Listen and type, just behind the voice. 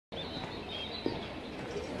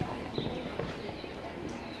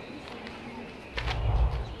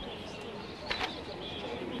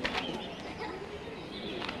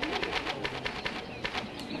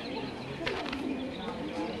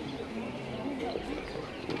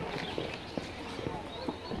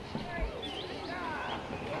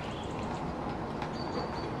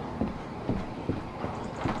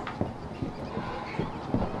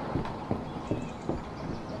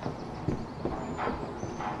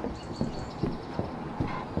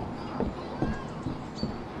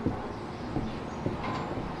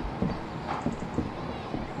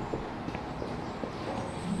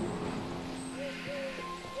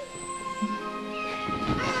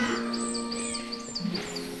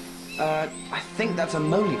I think that's a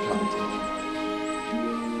moly plant.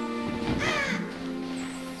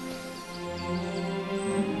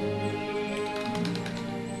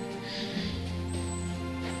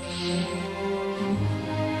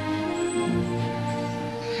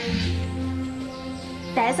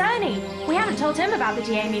 There's Ernie. We haven't told him about the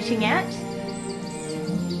GA meeting yet.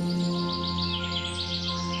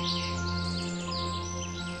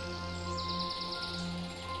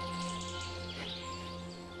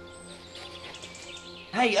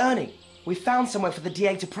 Hey, Ernie, we found somewhere for the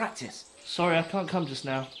DA to practice. Sorry, I can't come just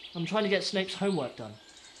now. I'm trying to get Snape's homework done.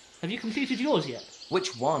 Have you completed yours yet?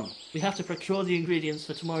 Which one? We have to procure the ingredients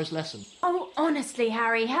for tomorrow's lesson. Oh, honestly,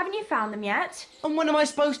 Harry, haven't you found them yet? And when am I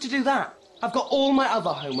supposed to do that? I've got all my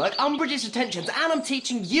other homework, Umbridge's attentions, and I'm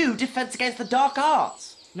teaching you Defence Against the Dark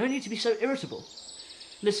Arts. No need to be so irritable.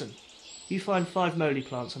 Listen, you find 5 moly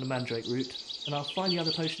plants and a mandrake root, and I'll find the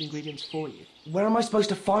other potion ingredients for you. Where am I supposed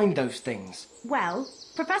to find those things? Well,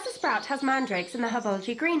 Professor Sprout has mandrakes in the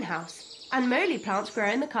herbology greenhouse, and moly plants grow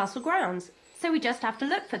in the castle grounds, so we just have to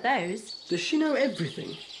look for those. Does she know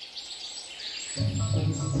everything?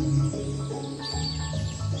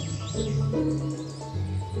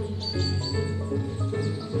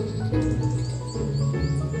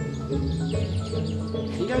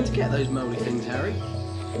 Are you going to get those moly things, Harry?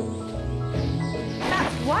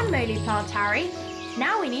 That's 1 moly plant, Harry.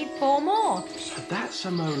 Now we need 4 more. So that's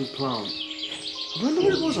a moly plant. I wonder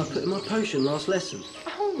what it was I put in my potion last lesson.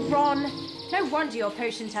 Oh, Ron. No wonder your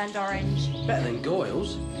potion turned orange. Better than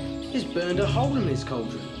Goyle's. He's burned a hole in his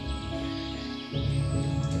cauldron.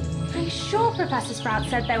 I'm sure Professor Sprout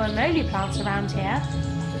said there were moly plants around here.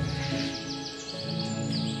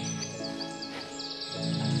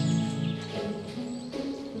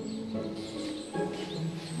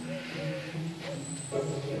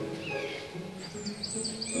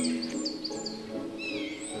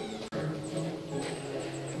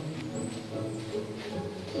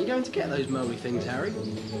 Are you going to get those moly things, Harry?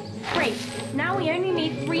 Great. Now we only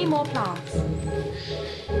need 3 more plants.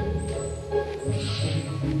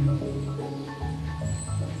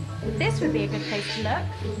 This would be a good place to look.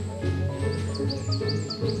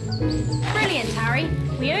 Brilliant, Harry.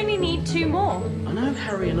 We only need 2 more. I know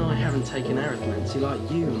Harry and I haven't taken arithmancy like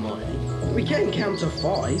you, Hermione. We can count to 5.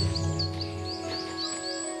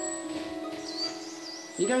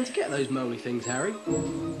 Are you going to get those moly things, Harry?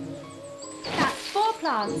 That's 4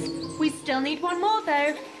 plants. We still need 1 more,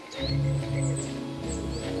 though.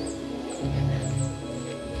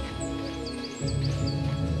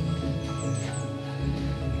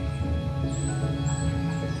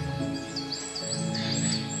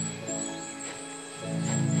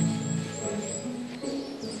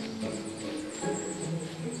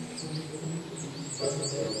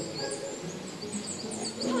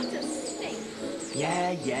 What a stink.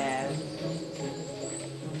 Yeah.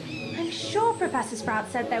 I'm sure Professor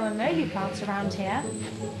Sprout said there were moly plants around here.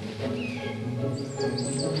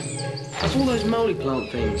 That's all those moly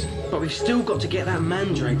plant things. But we've still got to get that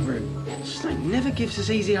mandrake root. Snape never gives us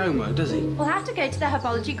easy homework, does he? We'll have to go to the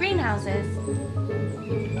herbology greenhouses.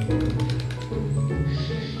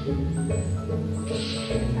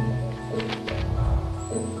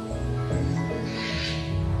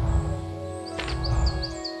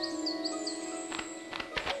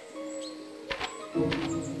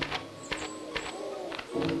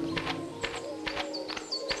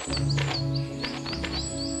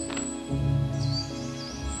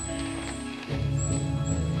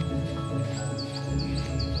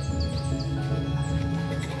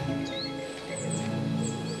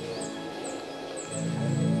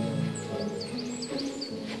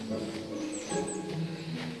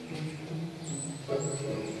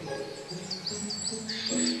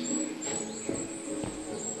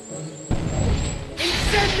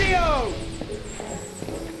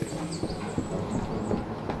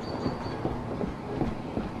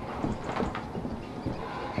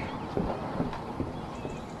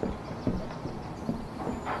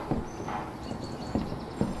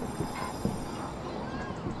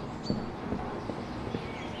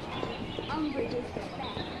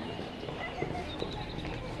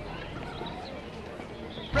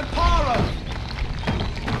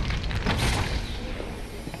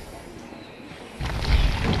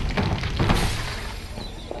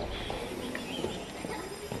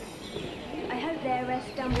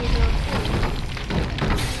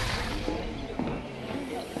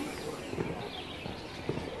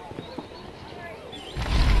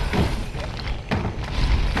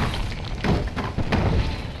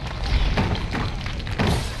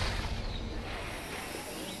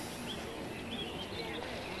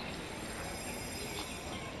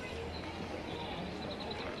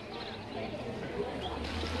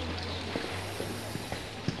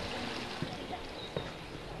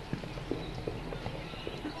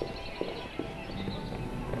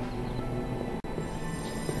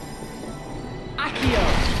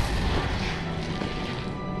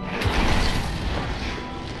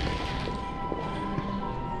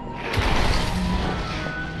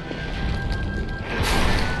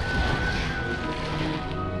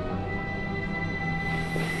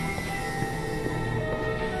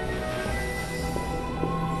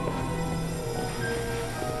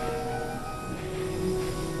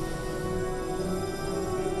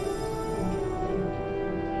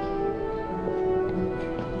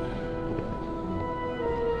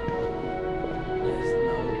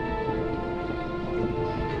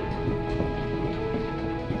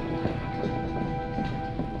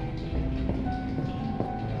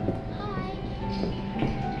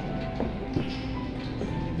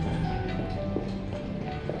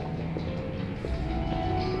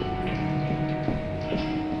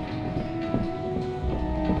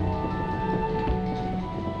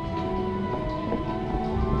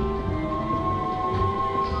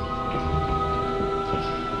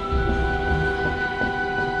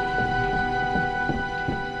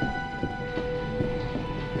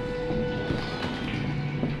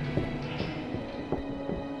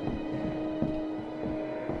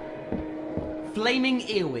 Flaming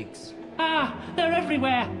earwigs. Ah, they're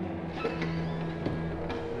everywhere. Okay,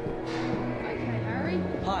 Harry.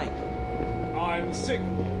 Hi. I'm sick.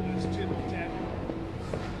 As Tim Tam.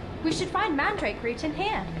 We should find mandrake root in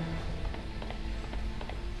here.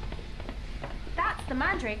 That's the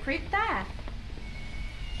mandrake root there.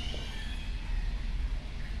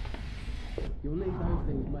 You'll need those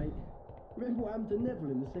things, mate. Remember what happened to Neville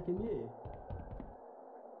in the second year?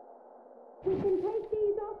 We can take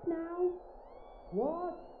these off now.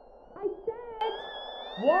 What? I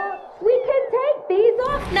said What? we can take these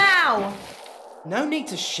off now. No need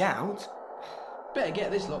to shout. Better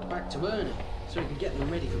get this lot back to Ernie, so he can get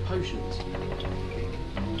them ready for potions.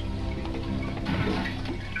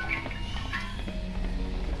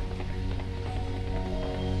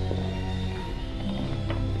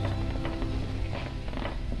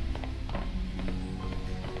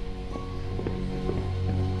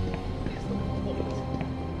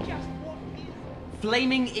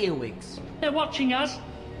 Flaming earwigs. They're watching us.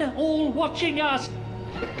 They're all watching us.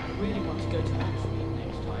 I really want to go to Ashmead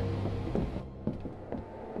next time.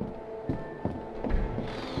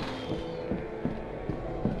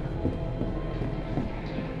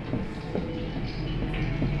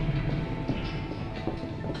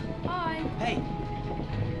 Bye. Hey.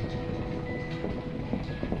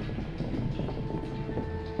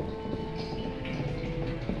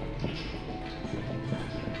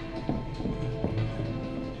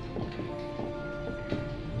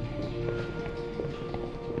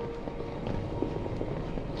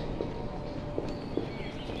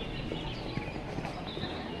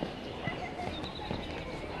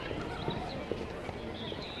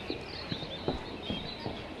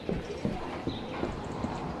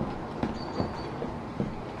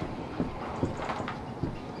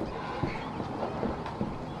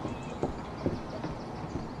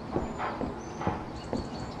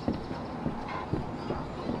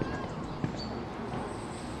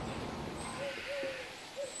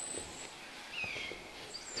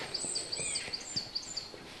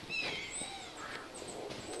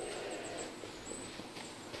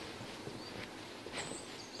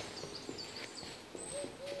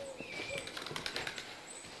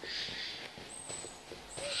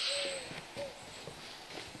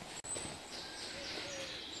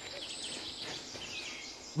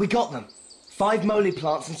 We got them. 5 moly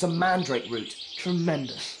plants and some mandrake root.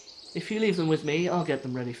 Tremendous. If you leave them with me, I'll get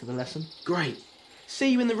them ready for the lesson. Great. See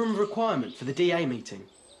you in the room of requirement for the DA meeting.